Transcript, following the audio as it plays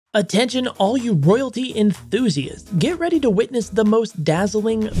Attention all you royalty enthusiasts, get ready to witness the most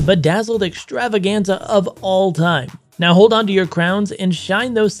dazzling, bedazzled extravaganza of all time. Now hold on to your crowns and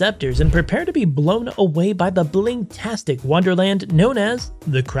shine those scepters and prepare to be blown away by the bling-tastic wonderland known as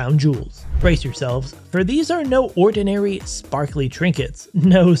the Crown Jewels. Brace yourselves, for these are no ordinary sparkly trinkets,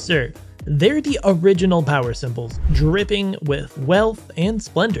 no sir. They're the original power symbols, dripping with wealth and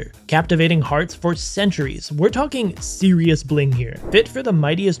splendor, captivating hearts for centuries. We're talking serious bling here, fit for the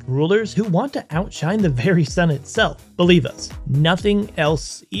mightiest rulers who want to outshine the very sun itself. Believe us, nothing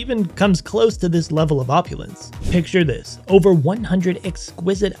else even comes close to this level of opulence. Picture this, over 100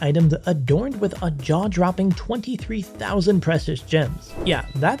 exquisite items adorned with a jaw-dropping 23,000 precious gems. Yeah,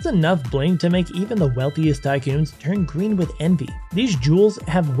 that's enough bling to make even the wealthiest tycoons turn green with envy. These jewels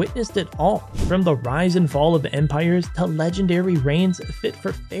have witnessed it all, from the rise and fall of empires to legendary reigns fit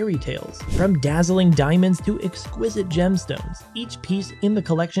for fairy tales. From dazzling diamonds to exquisite gemstones, each piece in the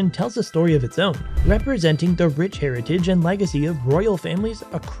collection tells a story of its own, representing the rich heritage and legacy of royal families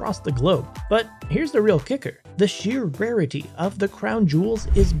across the globe. But here's the real kicker. The sheer rarity of the crown jewels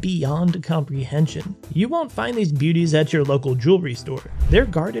is beyond comprehension. You won't find these beauties at your local jewelry store. They're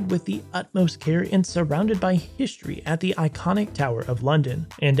guarded with the utmost care and surrounded by history at the iconic Tower of London.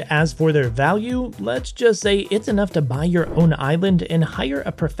 And as for their value, let's just say it's enough to buy your own island and hire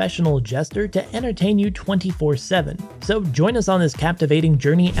a professional jester to entertain you 24/7. So join us on this captivating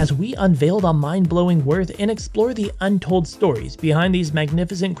journey as we unveil the mind-blowing worth and explore the untold stories behind these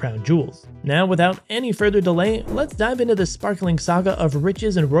magnificent crown jewels. Now, without any further delay, let's dive into the sparkling saga of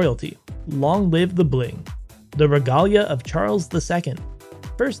riches and royalty. Long live the bling. The regalia of Charles II.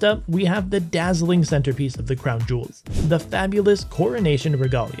 First up, we have the dazzling centerpiece of the crown jewels, the fabulous coronation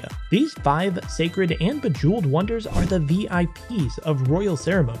regalia. These 5 sacred and bejeweled wonders are the VIPs of royal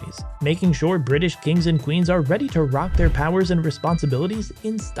ceremonies, making sure British kings and queens are ready to rock their powers and responsibilities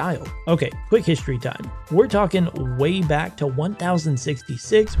in style. Okay, quick history time. We're talking way back to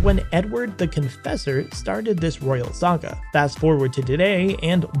 1066 when Edward the Confessor started this royal saga. Fast forward to today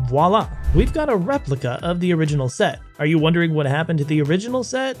and voila, we've got a replica of the original set. Are you wondering what happened to the original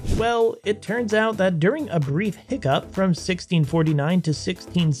set? Well, it turns out that during a brief hiccup from 1649 to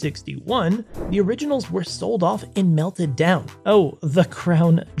 1661, the originals were sold off and melted down. Oh, the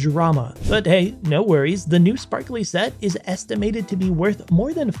crown drama. But hey, no worries, the new sparkly set is estimated to be worth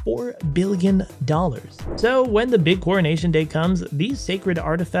more than $4 billion. So when the big coronation day comes, these sacred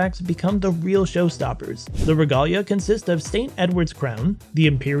artifacts become the real showstoppers. The regalia consists of St. Edward's crown, the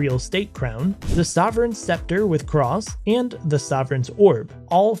imperial state crown, the sovereign's scepter with cross, and the sovereign's orb,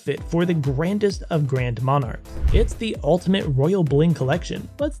 all fit for the grandest of grand monarchs. It's the ultimate royal bling collection.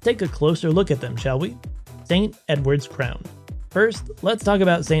 Let's take a closer look at them, shall we? St. Edward's crown. First, let's talk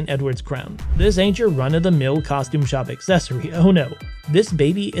about St. Edward's crown. This ain't your run-of-the-mill costume shop accessory, oh no. This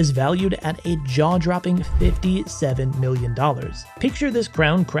baby is valued at a jaw-dropping $57 million. Picture this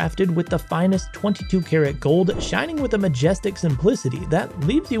crown crafted with the finest 22-karat gold, shining with a majestic simplicity that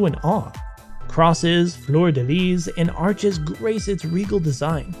leaves you in awe. Crosses, fleur-de-lis, and arches grace its regal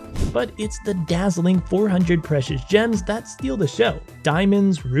design, but it's the dazzling 400 precious gems that steal the show.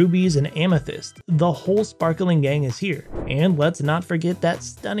 Diamonds, rubies, and amethyst, the whole sparkling gang is here. And let's not forget that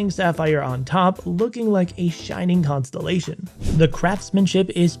stunning sapphire on top, looking like a shining constellation. The craftsmanship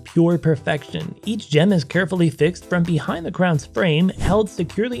is pure perfection. Each gem is carefully fixed from behind the crown's frame, held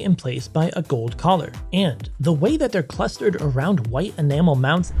securely in place by a gold collar. And the way that they're clustered around white enamel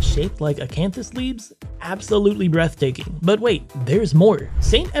mounts shaped like acanthus leaves, absolutely breathtaking. But wait, there's more.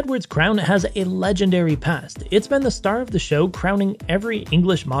 St. Edward's crown has a legendary past. It's been the star of the show, crowning every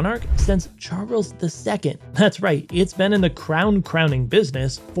English monarch since Charles II. That's right, it's been in the crowning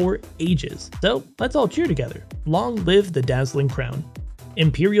business for ages. So let's all cheer together. Long live the dazzling crown.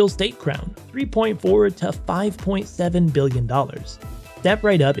 Imperial state crown, $3.4 to $5.7 billion. Step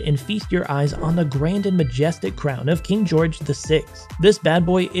right up and feast your eyes on the grand and majestic crown of King George VI. This bad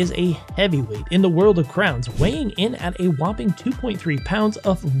boy is a heavyweight in the world of crowns, weighing in at a whopping 2.3 pounds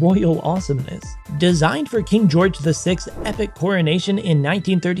of royal awesomeness. Designed for King George VI's epic coronation in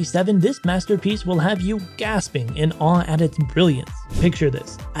 1937, this masterpiece will have you gasping in awe at its brilliance. Picture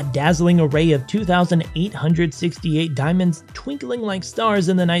this, a dazzling array of 2,868 diamonds twinkling like stars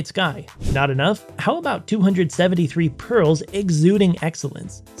in the night sky. Not enough? How about 273 pearls exuding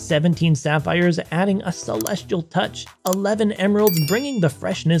excellence, 17 sapphires adding a celestial touch, 11 emeralds bringing the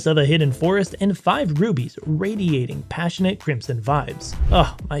freshness of a hidden forest, and 5 rubies radiating passionate crimson vibes.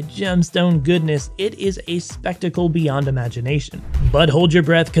 Oh, my gemstone goodness, it is a spectacle beyond imagination. But hold your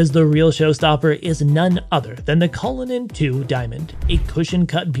breath, because the real showstopper is none other than the Cullinan II diamond, a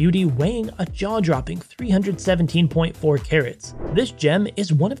cushion-cut beauty weighing a jaw-dropping 317.4 carats. This gem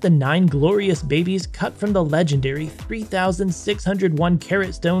is one of the 9 glorious babies cut from the legendary 3,601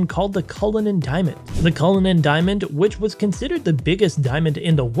 carat stone called the Cullinan diamond. The Cullinan diamond, which was considered the biggest diamond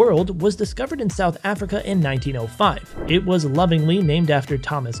in the world, was discovered in South Africa in 1905. It was lovingly named after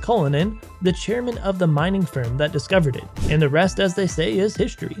Thomas Cullinan, the chairman of the mining firm that discovered it. And the rest, as they say, is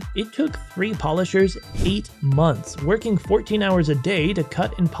history. It took 3 polishers 8 months, working 14 hours a day to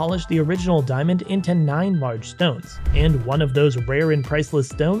cut and polish the original diamond into 9 large stones. And one of those rare and priceless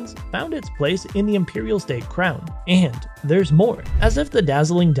stones found its place in the imperial state crown. And there's more. As if the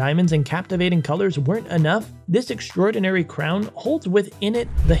dazzling diamonds and captivating colors weren't enough, this extraordinary crown holds within it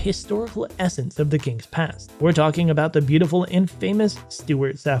the historical essence of the king's past. We're talking about the beautiful and famous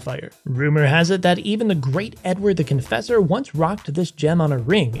Stuart sapphire. Rumor has it that even the great Edward the Confessor once rocked this gem on a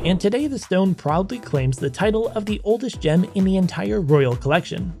ring, and today the stone proudly claims the title of the oldest gem in the entire royal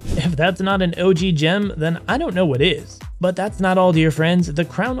collection. If that's not an OG gem, then I don't know what is. But that's not all, dear friends. The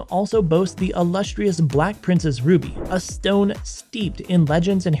crown also boasts the illustrious Black Princess Ruby, a stone steeped in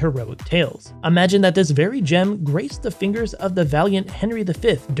legends and heroic tales. Imagine that this very gem graced the fingers of the valiant Henry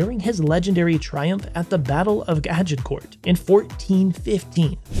V during his legendary triumph at the Battle of Agincourt in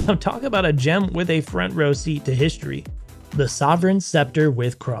 1415. Now talk about a gem with a front row seat to history. The Sovereign Scepter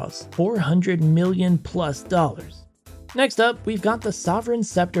with Cross, $400 million plus. Next up, we've got the Sovereign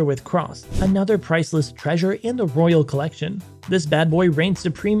Scepter with Cross, another priceless treasure in the royal collection. This bad boy reigns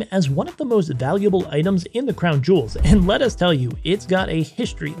supreme as one of the most valuable items in the crown jewels, and let us tell you, it's got a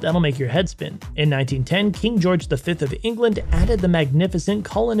history that'll make your head spin. In 1910, King George V of England added the magnificent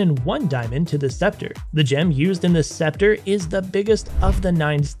Cullinan I diamond to the scepter. The gem used in the scepter is the biggest of the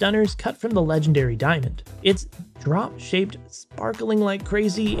 9 stunners cut from the legendary diamond. It's drop-shaped, sparkling like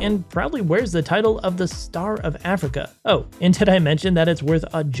crazy, and proudly wears the title of the Star of Africa. Oh, and did I mention that it's worth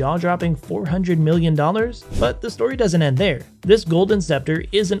a jaw-dropping $400 million? But the story doesn't end there. This golden scepter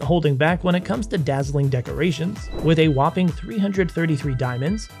isn't holding back when it comes to dazzling decorations. With a whopping 333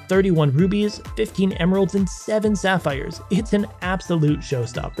 diamonds, 31 rubies, 15 emeralds, and 7 sapphires, it's an absolute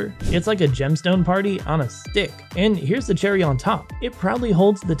showstopper. It's like a gemstone party on a stick. And here's the cherry on top. It proudly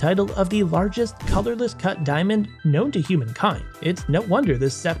holds the title of the largest colorless cut diamond known to humankind. It's no wonder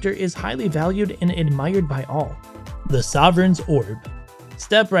this scepter is highly valued and admired by all. The Sovereign's Orb.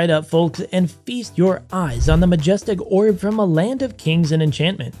 Step right up, folks, and feast your eyes on the majestic orb from a land of kings and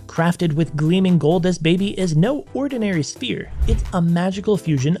enchantment. Crafted with gleaming gold, this baby is no ordinary sphere. It's a magical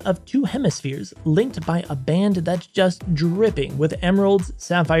fusion of 2 hemispheres linked by a band that's just dripping with emeralds,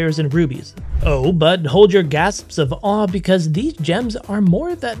 sapphires, and rubies. Oh, but hold your gasps of awe, because these gems are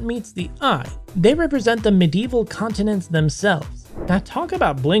more than meets the eye. They represent the medieval continents themselves. Now talk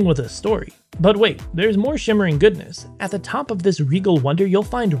about bling with a story. But wait, there's more shimmering goodness. At the top of this regal wonder, you'll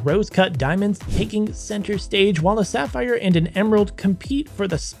find rose-cut diamonds taking center stage, while a sapphire and an emerald compete for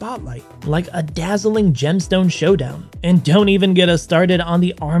the spotlight, like a dazzling gemstone showdown. And don't even get us started on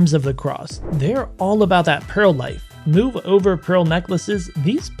the arms of the cross. They're all about that pearl life. Move over pearl necklaces,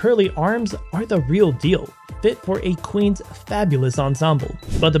 these pearly arms are the real deal, fit for a queen's fabulous ensemble.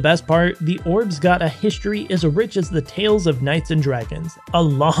 But the best part, the orb's got a history as rich as the tales of knights and dragons. A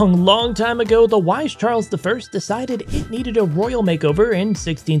long time ago, the wise Charles I decided it needed a royal makeover in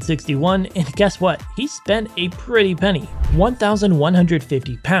 1661, and guess what? He spent a pretty penny,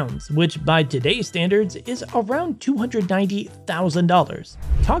 1,150 pounds, which by today's standards is around $290,000.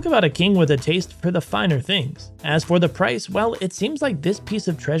 Talk about a king with a taste for the finer things. As for the price, well, it seems like this piece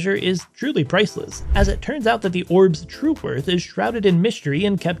of treasure is truly priceless, as it turns out that the orb's true worth is shrouded in mystery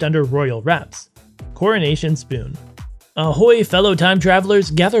and kept under royal wraps. Coronation Spoon. Ahoy, fellow time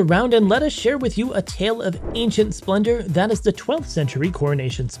travelers, gather round and let us share with you a tale of ancient splendor that is the 12th century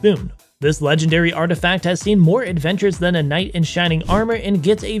coronation spoon. This legendary artifact has seen more adventures than a knight in shining armor and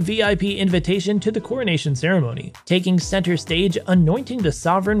gets a VIP invitation to the coronation ceremony, taking center stage, anointing the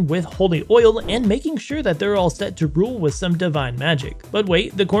sovereign with holy oil, and making sure that they're all set to rule with some divine magic. But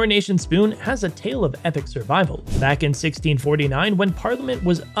wait, the coronation spoon has a tale of epic survival. Back in 1649, when Parliament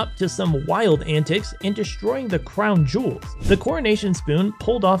was up to some wild antics in destroying the crown jewels, the coronation spoon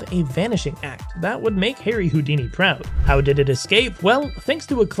pulled off a vanishing act that would make Harry Houdini proud. How did it escape? Well, thanks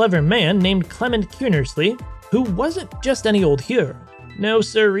to a clever man named Clement Kiernersley, who wasn't just any old hero. No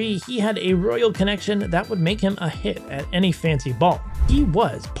siree, he had a royal connection that would make him a hit at any fancy ball. He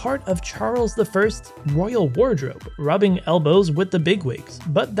was part of Charles I's royal wardrobe, rubbing elbows with the bigwigs.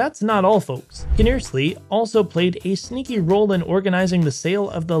 But that's not all, folks. Kinnersley also played a sneaky role in organizing the sale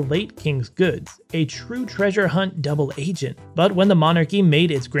of the late king's goods, a true treasure hunt double agent. But when the monarchy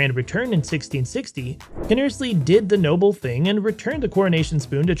made its grand return in 1660, Kinnersley did the noble thing and returned the coronation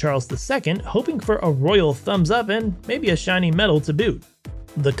spoon to Charles II, hoping for a royal thumbs up and maybe a shiny medal to boot.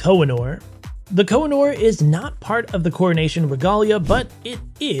 The Kohinoor. The Kohinoor is not part of the coronation regalia, but it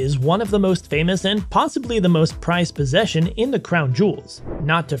is one of the most famous and possibly the most prized possession in the crown jewels.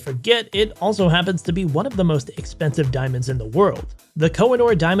 Not to forget, it also happens to be one of the most expensive diamonds in the world. The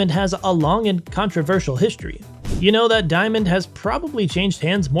Kohinoor diamond has a long and controversial history. You know, that diamond has probably changed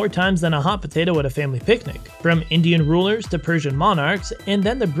hands more times than a hot potato at a family picnic. From Indian rulers to Persian monarchs, and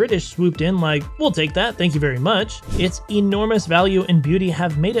then the British swooped in like, we'll take that, thank you very much. Its enormous value and beauty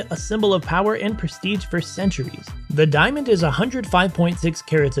have made it a symbol of power and prestige for centuries. The diamond is 105.6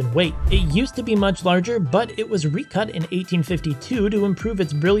 carats in weight. It used to be much larger, but it was recut in 1852 to improve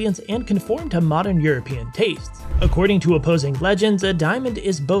its brilliance and conform to modern European tastes. According to opposing legends, a diamond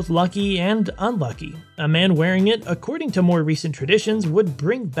is both lucky and unlucky. A man wearing it, according to more recent traditions, would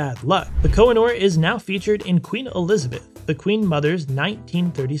bring bad luck. The Kohinoor is now featured in Queen Elizabeth, the Queen Mother's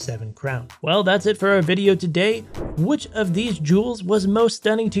 1937 crown. Well, that's it for our video today. Which of these jewels was most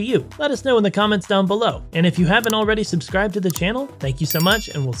stunning to you? Let us know in the comments down below. And if you haven't already subscribed to the channel, thank you so much,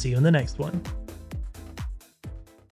 and we'll see you in the next one.